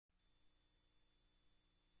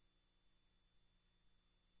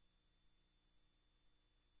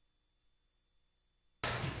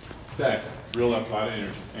Stay. Real up, a lot of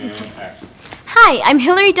energy. And action. Hi, I'm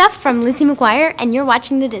Hilary Duff from Lizzie McGuire, and you're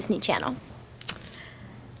watching the Disney Channel.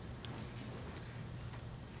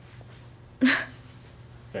 Okay,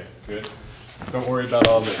 good. Don't worry about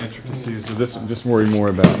all the intricacies of this one. Just worry more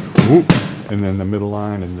about whoop, and then the middle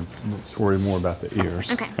line, and just worry more about the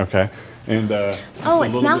ears. Okay. Okay. And oh,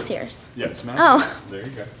 it's mouse ears. Yeah, it's mouse Oh. ears. There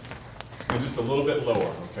you go. And just a little bit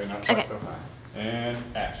lower. Okay, not quite so high. And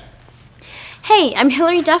action. Hey, I'm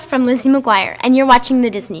Hilary Duff from Lizzie McGuire, and you're watching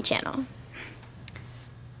the Disney Channel.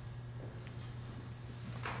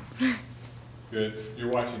 Good.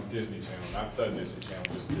 You're watching Disney Channel, not the Disney Channel,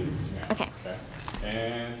 just Disney Channel. Okay.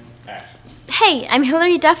 And action. Hey, I'm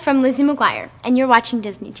Hilary Duff from Lizzie McGuire, and you're watching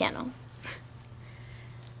Disney Channel.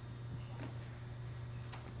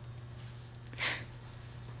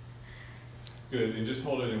 Good. And just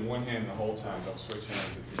hold it in one hand the whole time. Don't switch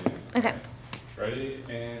hands at the end. Okay. Ready?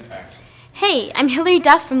 And action. Hey, I'm Hilary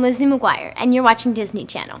Duff from Lizzie McGuire, and you're watching Disney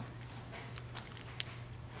Channel.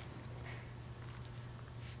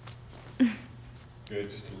 Good.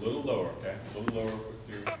 Just a little lower, okay? A little lower with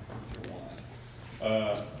your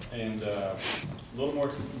wand. And a little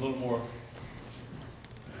more.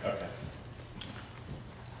 Okay.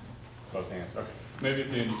 Both hands. Okay. Maybe at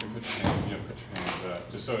the end you can put your hands up,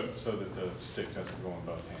 just so that the stick doesn't go in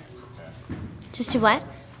both hands. Okay. Just do what?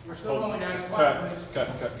 We're still rolling, guys. Cut.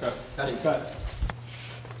 Cut.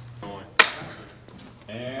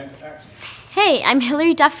 And action. Hey, I'm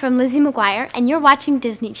Hilary Duff from Lizzie McGuire, and you're watching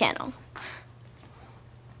Disney Channel.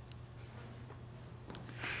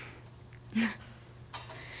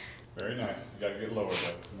 Very nice. You gotta get lower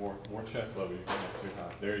though. More chest level. You're going up too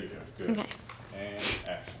high. There you go. Good. Okay. And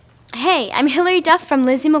action. Hey, I'm Hilary Duff from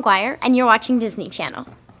Lizzie McGuire, and you're watching Disney Channel.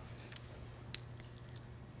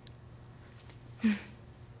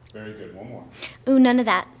 Very good. One more. Ooh, none of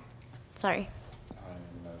that. Sorry. I didn't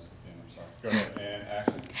even notice the end. I'm sorry. Go ahead. And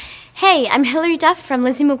action. Hey, I'm Hilary Duff from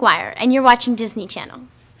Lizzie McGuire, and you're watching Disney Channel.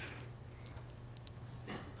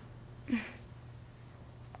 Good.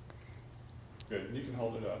 You can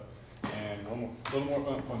hold it up. And a little more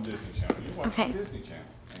bump on Disney Channel. You're watching Disney Channel.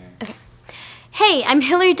 And Okay. Hey, I'm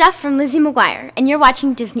Hilary Duff from Lizzie McGuire, and you're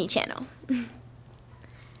watching Disney Channel.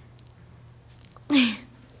 good.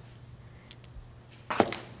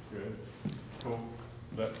 Cool.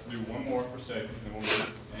 Let's do one more for safety, then we'll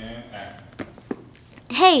go and action.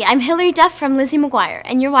 Hey, I'm Hilary Duff from Lizzie McGuire,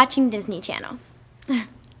 and you're watching Disney Channel.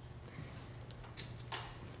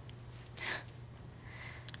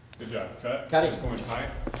 Good job. Cut. Cutting. Just going tight.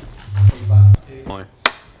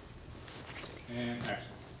 And action.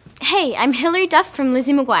 Hey, I'm Hilary Duff from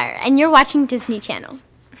Lizzie McGuire, and you're watching Disney Channel.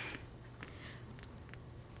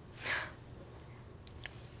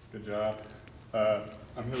 Good job.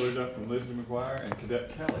 I'm Hilary Duff from Lizzie McGuire and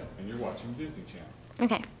Cadet Kelly, and you're watching Disney Channel.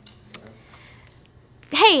 Okay.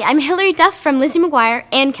 Hey, I'm Hilary Duff from Lizzie McGuire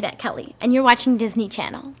and Cadet Kelly, and you're watching Disney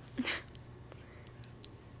Channel.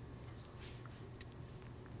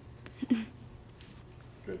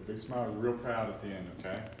 Good. Big smile. You're real proud at the end,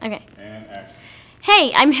 okay? Okay. And action.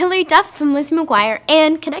 Hey, I'm Hilary Duff from Lizzie McGuire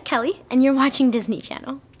and Cadet Kelly, and you're watching Disney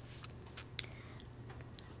Channel.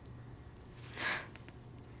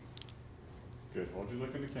 Good. Hold your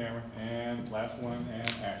look in the camera. And last one, and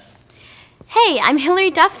action. Hey, I'm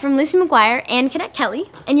Hilary Duff from Lizzie McGuire and Cadet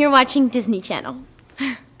Kelly, and you're watching Disney Channel.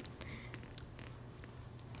 Good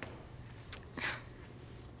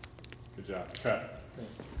job. Cut.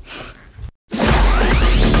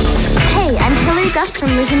 Hey, I'm Hilary Duff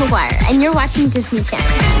from Lizzie McGuire, and you're watching Disney Channel.